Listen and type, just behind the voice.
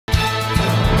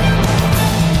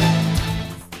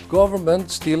government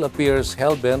still appears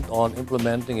hell-bent on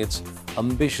implementing its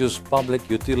ambitious public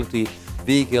utility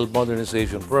vehicle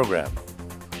modernization program.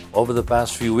 Over the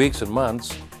past few weeks and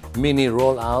months,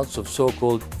 mini-rollouts of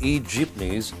so-called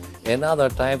e-jeepneys and other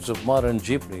types of modern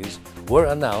jeepneys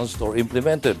were announced or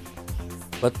implemented.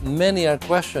 But many are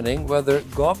questioning whether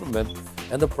government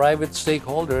and the private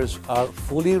stakeholders are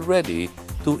fully ready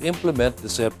to implement the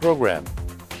said program.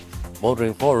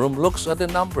 Motoring Forum looks at the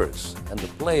numbers and the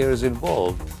players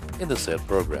involved in the said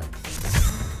program.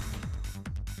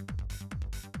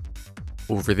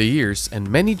 Over the years and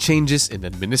many changes in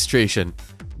administration,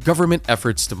 government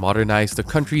efforts to modernize the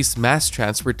country's mass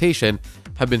transportation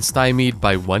have been stymied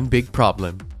by one big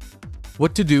problem: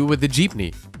 what to do with the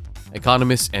jeepney.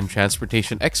 Economists and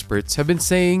transportation experts have been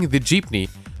saying the jeepney,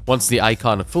 once the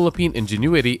icon of Philippine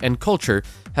ingenuity and culture,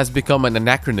 has become an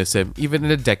anachronism even in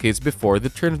the decades before the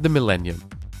turn of the millennium.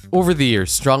 Over the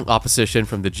years, strong opposition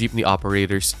from the jeepney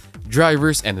operators,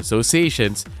 drivers and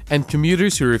associations, and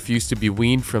commuters who refuse to be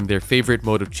weaned from their favorite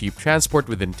mode of cheap transport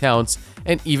within towns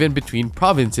and even between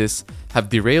provinces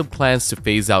have derailed plans to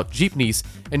phase out jeepneys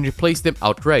and replace them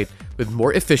outright with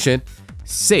more efficient,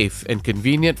 safe, and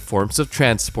convenient forms of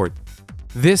transport.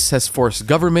 This has forced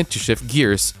government to shift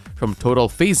gears from total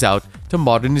phase-out to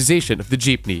modernization of the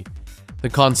jeepney. The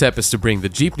concept is to bring the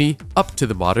jeepney up to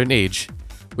the modern age,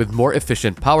 with more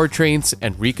efficient powertrains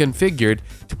and reconfigured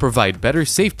to provide better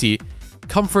safety,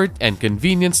 comfort, and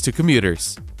convenience to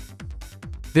commuters.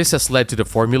 This has led to the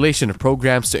formulation of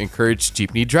programs to encourage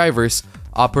jeepney drivers,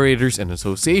 operators, and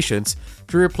associations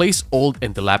to replace old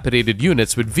and dilapidated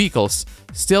units with vehicles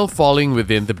still falling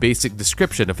within the basic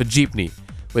description of a jeepney,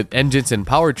 with engines and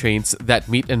powertrains that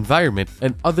meet environment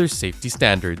and other safety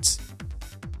standards.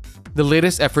 The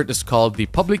latest effort is called the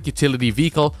Public Utility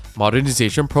Vehicle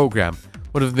Modernization Program,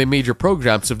 one of the major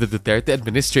programs of the Duterte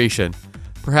administration,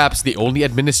 perhaps the only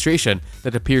administration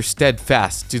that appears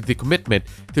steadfast to the commitment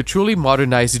to truly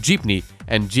modernize the jeepney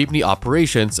and jeepney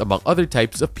operations among other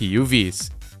types of PUVs.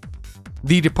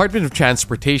 The Department of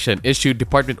Transportation issued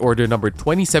Department Order No.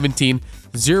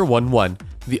 2017-011,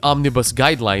 the Omnibus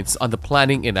Guidelines on the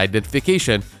Planning and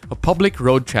Identification of Public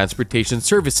Road Transportation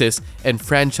Services and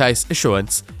Franchise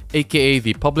Issuance, aka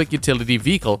the Public Utility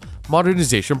Vehicle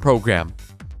Modernization Program.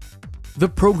 The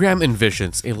program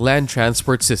envisions a land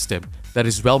transport system that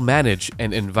is well managed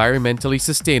and environmentally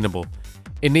sustainable,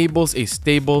 enables a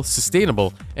stable,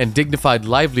 sustainable, and dignified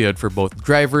livelihood for both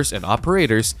drivers and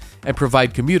operators, and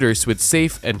provide commuters with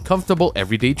safe and comfortable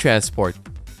everyday transport.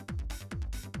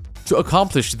 To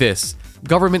accomplish this,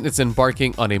 government is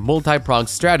embarking on a multi-pronged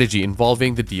strategy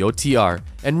involving the DOTR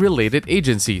and related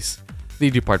agencies, the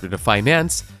Department of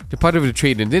Finance, Department of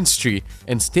Trade and Industry,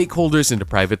 and stakeholders in the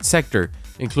private sector,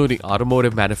 including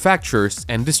automotive manufacturers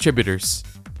and distributors.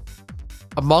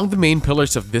 Among the main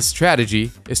pillars of this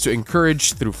strategy is to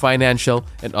encourage, through financial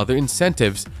and other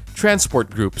incentives, transport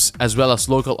groups as well as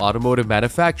local automotive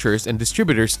manufacturers and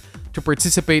distributors to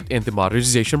participate in the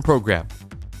modernization program.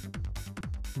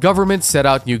 Government set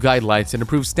out new guidelines and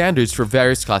approved standards for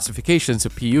various classifications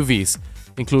of PUVs,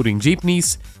 including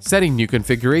jeepneys, setting new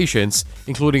configurations,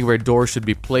 including where doors should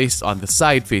be placed on the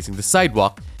side facing the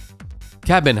sidewalk,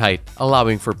 cabin height,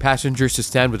 allowing for passengers to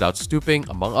stand without stooping,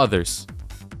 among others.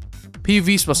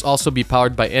 PUVs must also be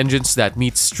powered by engines that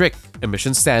meet strict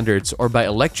emission standards or by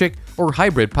electric or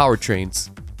hybrid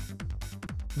powertrains.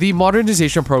 The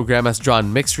modernization program has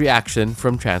drawn mixed reaction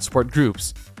from transport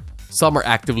groups. Some are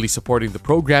actively supporting the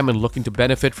program and looking to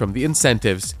benefit from the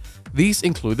incentives. These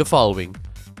include the following: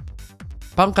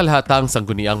 Pangkalahatang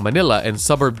Sangguniang Manila and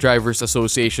Suburb Drivers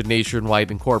Association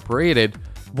Nationwide Incorporated,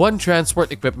 One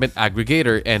Transport Equipment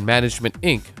Aggregator and Management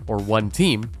Inc. or One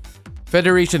Team,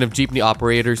 Federation of Jeepney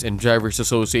Operators and Drivers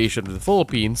Association of the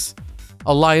Philippines,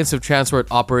 Alliance of Transport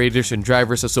Operators and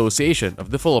Drivers Association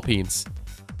of the Philippines.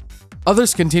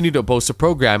 Others continue to oppose the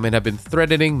program and have been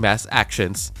threatening mass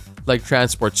actions, like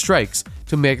transport strikes,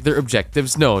 to make their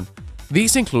objectives known.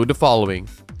 These include the following: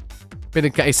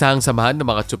 Pinagkaisahang samahan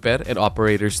ng mga tsuper and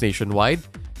operators nationwide,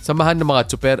 samahan ng mga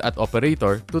tsuper at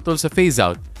operator tutol sa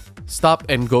phase-out,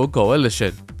 stop-and-go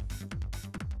coalition.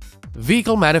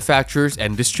 Vehicle manufacturers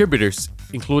and distributors,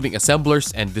 including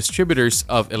assemblers and distributors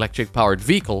of electric-powered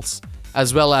vehicles,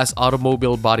 as well as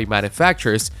automobile body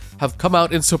manufacturers, have come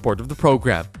out in support of the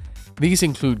program. These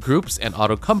include groups and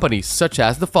auto companies such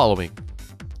as the following: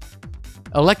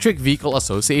 Electric Vehicle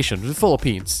Association of the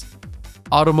Philippines,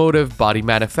 Automotive Body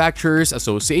Manufacturers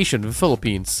Association of the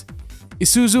Philippines,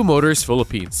 Isuzu Motors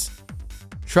Philippines,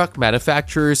 Truck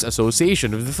Manufacturers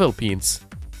Association of the Philippines,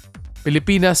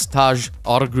 Pilipinas Taj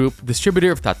Auto Group,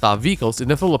 distributor of Tata vehicles in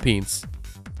the Philippines,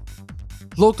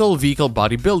 local vehicle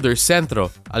bodybuilders Centro,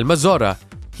 Almazora,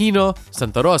 Hino,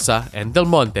 Santa Rosa, and Del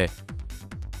Monte.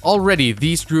 Already,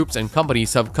 these groups and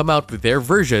companies have come out with their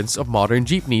versions of modern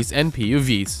jeepneys and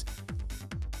PUVs.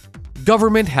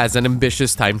 Government has an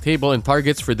ambitious timetable and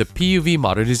targets for the PUV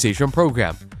modernization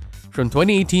program. From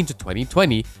 2018 to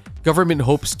 2020, government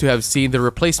hopes to have seen the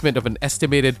replacement of an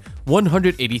estimated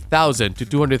 180,000 to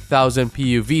 200,000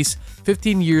 PUVs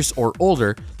 15 years or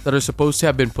older that are supposed to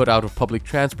have been put out of public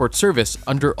transport service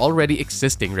under already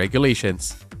existing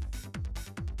regulations.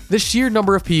 The sheer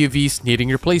number of PUVs needing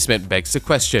replacement begs the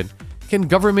question, can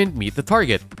government meet the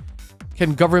target?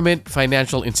 Can government,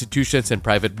 financial institutions, and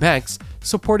private banks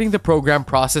supporting the program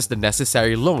process the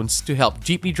necessary loans to help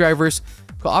jeepney drivers,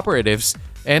 cooperatives,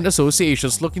 and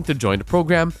associations looking to join the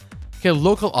program? Can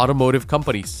local automotive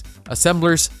companies,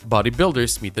 assemblers,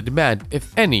 bodybuilders meet the demand,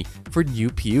 if any, for new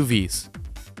PUVs?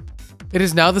 It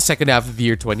is now the second half of the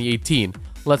year 2018.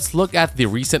 Let's look at the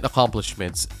recent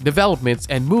accomplishments, developments,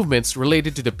 and movements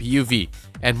related to the PUV,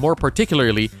 and more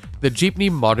particularly, the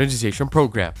Jeepney Modernization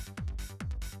Program.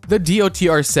 The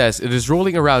DOTR says it is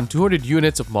rolling around 200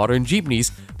 units of modern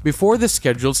jeepneys before the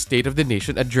scheduled State of the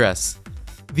Nation address.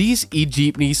 These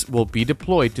e-jeepneys will be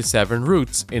deployed to 7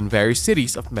 routes in various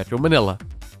cities of Metro Manila.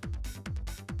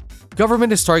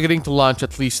 Government is targeting to launch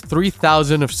at least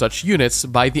 3,000 of such units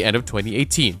by the end of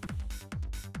 2018.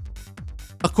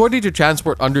 According to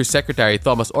Transport Undersecretary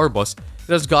Thomas Orbos,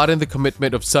 it has gotten the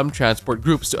commitment of some transport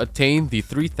groups to attain the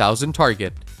 3,000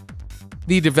 target.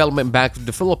 The Development Bank of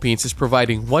the Philippines is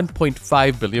providing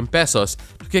 1.5 billion pesos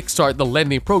to kickstart the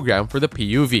lending program for the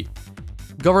PUV.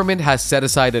 Government has set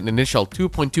aside an initial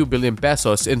 2.2 billion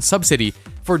pesos in subsidy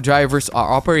for drivers or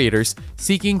operators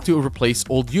seeking to replace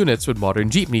old units with modern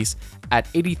jeepneys at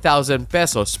 80,000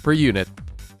 pesos per unit.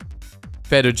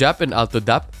 FedoJap and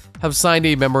AltoDap have signed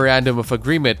a memorandum of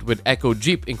agreement with Eco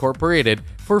Jeep Incorporated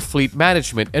for fleet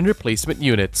management and replacement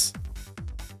units.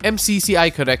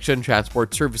 MCCI Connection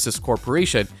Transport Services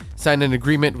Corporation signed an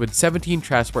agreement with 17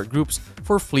 transport groups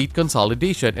for fleet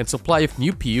consolidation and supply of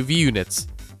new PUV units.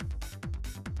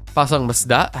 Pasang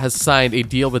Masda has signed a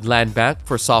deal with Land Bank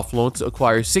for soft loans to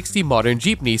acquire 60 modern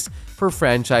jeepneys for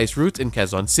franchise routes in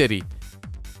Quezon City.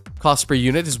 Cost per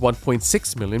unit is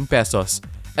 1.6 million pesos.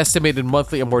 Estimated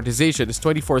monthly amortization is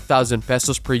 24,000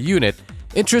 pesos per unit.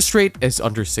 Interest rate is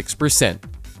under 6%.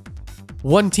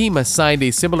 One team has signed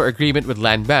a similar agreement with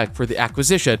Land Bank for the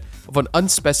acquisition of an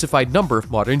unspecified number of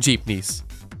modern jeepneys.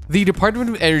 The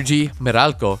Department of Energy,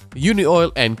 Meralco,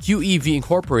 Unioil, and QEV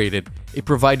Incorporated, a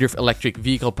provider of electric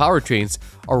vehicle powertrains,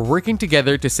 are working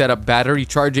together to set up battery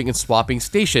charging and swapping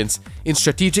stations in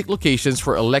strategic locations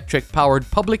for electric-powered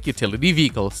public utility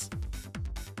vehicles.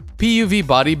 PUV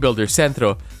bodybuilder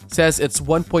Centro says its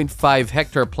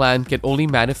 1.5-hectare plant can only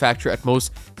manufacture at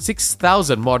most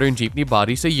 6,000 modern jeepney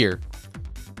bodies a year.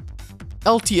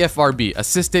 LTFRB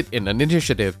assisted in an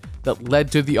initiative that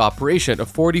led to the operation of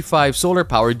 45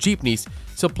 solar-powered jeepneys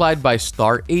supplied by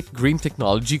Star 8 Green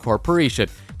Technology Corporation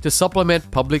to supplement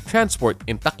public transport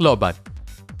in Tacloban.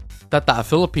 Tata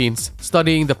Philippines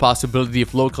studying the possibility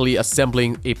of locally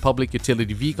assembling a public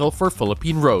utility vehicle for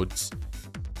Philippine roads.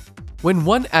 When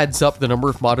one adds up the number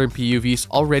of modern PUVs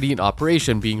already in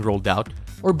operation being rolled out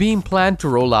or being planned to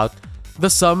roll out, the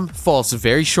sum falls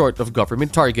very short of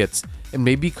government targets and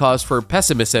may be cause for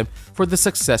pessimism for the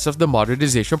success of the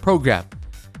modernization program.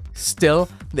 Still,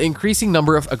 the increasing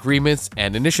number of agreements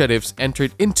and initiatives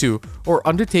entered into or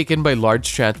undertaken by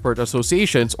large transport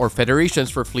associations or federations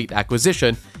for fleet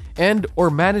acquisition and/or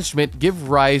management give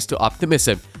rise to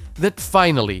optimism that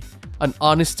finally, an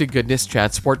honest-to-goodness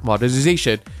transport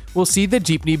modernization will see the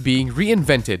jeepney being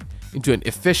reinvented into an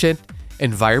efficient,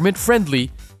 environment-friendly,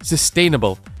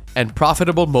 sustainable, and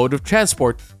profitable mode of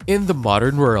transport in the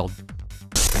modern world.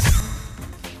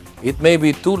 It may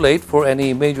be too late for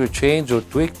any major change or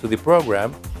tweak to the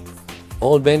program.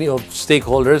 All many of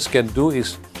stakeholders can do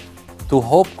is to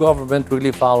hope government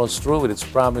really follows through with its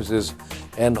promises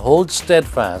and holds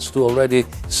steadfast to already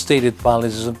stated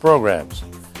policies and programs.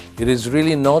 It is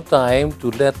really no time to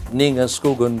let Ninga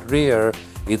Skugon rear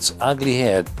its ugly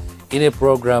head in a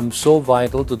program so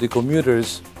vital to the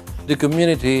commuters, the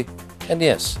community, and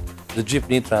yes, the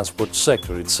jeepney transport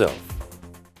sector itself.